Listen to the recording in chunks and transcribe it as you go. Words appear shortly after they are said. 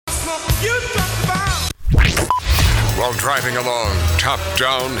While driving along, top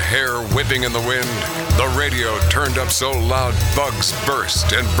down, hair whipping in the wind, the radio turned up so loud bugs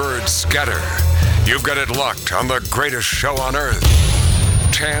burst and birds scatter. You've got it locked on the greatest show on earth.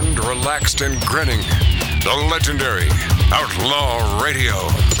 Tanned, relaxed, and grinning, the legendary Outlaw Radio.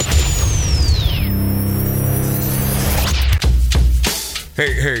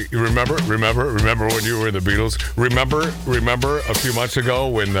 Hey, remember when you were in the Beatles? Remember a few months ago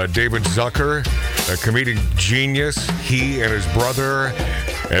when David Zucker, a comedic genius, he and his brother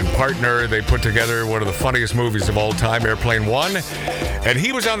and partner, they put together one of the funniest movies of all time, Airplane One, and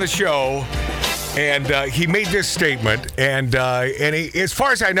he was on the show, and he made this statement, and he, as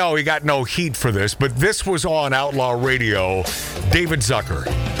far as I know, he got no heat for this, but this was on Outlaw Radio. David Zucker.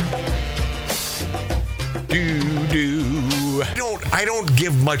 I don't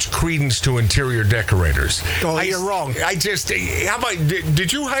give much credence to interior decorators. Oh, you're wrong. How about,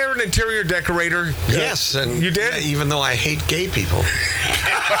 did you hire an interior decorator? Yes, and you did? Even though I hate gay people.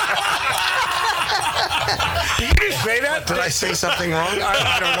 Did you say that? Did I say something wrong?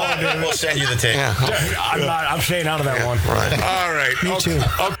 I don't know, dude. We'll send you the tape. Yeah. I'm staying out of that one. Right. All right. Me too.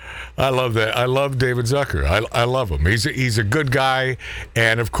 Okay. I love that. I love David Zucker. I love him. He's a good guy,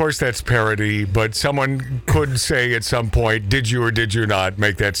 and of course that's parody, but someone could say at some point, did you or did you not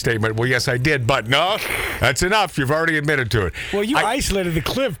make that statement? Well, yes, I did, but no, that's enough. You've already admitted to it. Well, you isolated the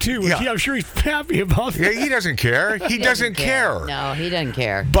clip, too. Yeah. I'm sure he's happy about that. Yeah, he doesn't care. He doesn't care. No, he doesn't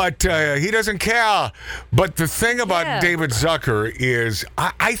care. But he doesn't care. But the thing about David Zucker is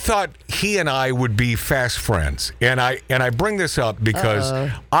I thought he and I would be fast friends. And I bring this up because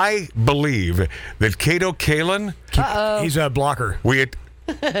I believe that Kato Kaelin, he's a blocker.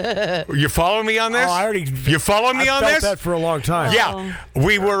 You following me on this? Oh, you following me on this? I've felt that for a long time. Yeah,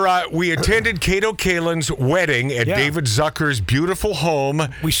 we attended Kato Kaelin's wedding at David Zucker's beautiful home.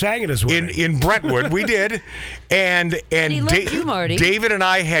 We sang at his wedding in Brentwood. We did, and he loved you, Marty. David and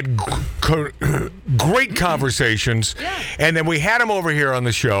I had great conversations, and then we had him over here on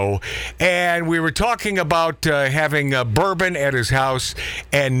the show, and we were talking about having bourbon at his house,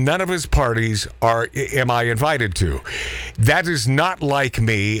 and none of his parties am I invited to. That is not like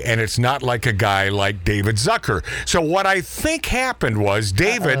me, and it's not like a guy like David Zucker. So what I think happened was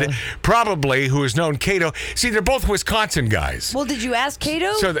David, probably, who has known Kato, see, they're both Wisconsin guys. Well, did you ask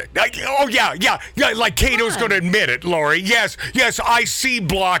Kato? So like Kato's going to admit it, Lori. Yes, I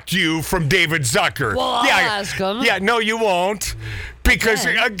C-blocked you from David Zucker. Well, I'll ask him. Yeah, no, you won't. Because,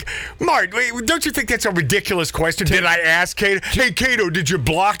 Mart, don't you think that's a ridiculous question? Did I ask Kato? Hey, Kato, did you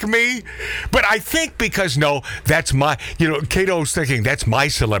block me? But I think because, no, that's my, Kato's thinking, that's my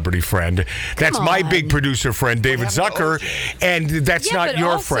celebrity friend. That's my big producer friend, David Zucker. And that's not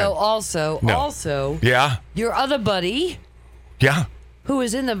your friend. Also, yeah, your other buddy. Yeah. Who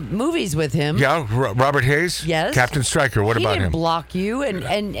was in the movies with him? Yeah, Robert Hayes. Yes, Captain Stryker. What about him? He didn't block you, and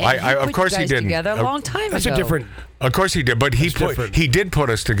of course he didn't. Together a long time ago. That's a different. Of course he did, but he did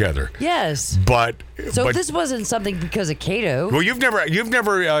put us together. Yes, but this wasn't something because of Kato. Well, you've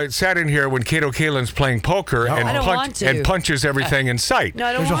never sat in here when Kato Kailin's playing poker and punches everything in sight. No,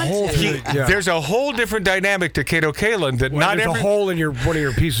 I don't want to. There's a whole different dynamic to Kato Kaelin that there's a hole in one of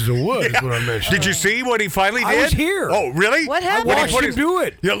your pieces of wood. Is what I mentioned. Did you see what he finally did? I was here. Oh, really? What happened? I watched him do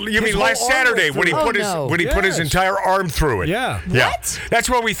it. You mean last Saturday when he put his entire arm through it? Yeah. What? That's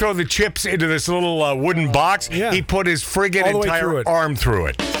where we throw the chips into this little wooden box. Yeah. He put his friggin' entire arm through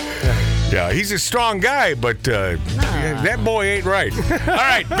it. Yeah, he's a strong guy, but that boy ain't right. All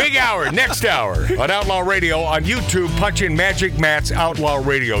right, big hour, next hour on Outlaw Radio on YouTube. Punch in Magic Matt's Outlaw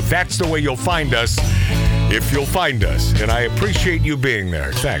Radio. That's the way you'll find us, if you'll find us. And I appreciate you being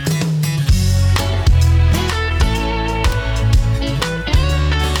there. Thanks.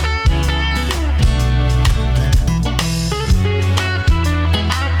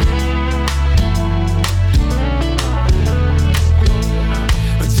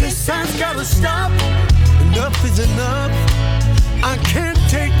 Stop. Enough is enough. I can't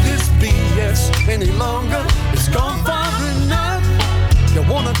take this BS any longer. It's gone far enough. You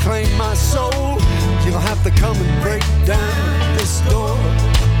wanna claim my soul? You'll have to come and break down this door.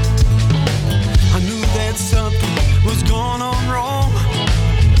 I knew that something was going on wrong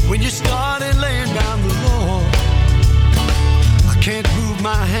when you started laying down the law. I can't move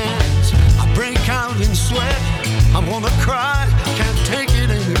my hands. I break out in sweat. I wanna cry. Can't take it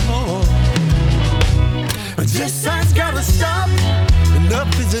anymore. This side's gotta stop.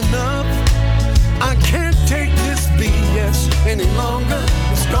 Enough is enough. I can't take this BS any longer.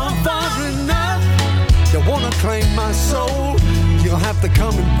 It's gone far enough. You wanna claim my soul? You'll have to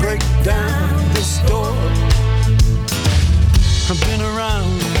come and break down this door. I've been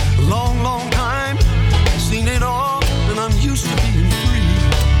around a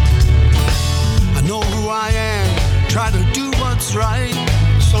try to do what's right.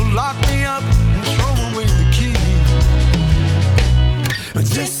 So lock me up and throw away the key.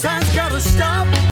 This has gotta stop.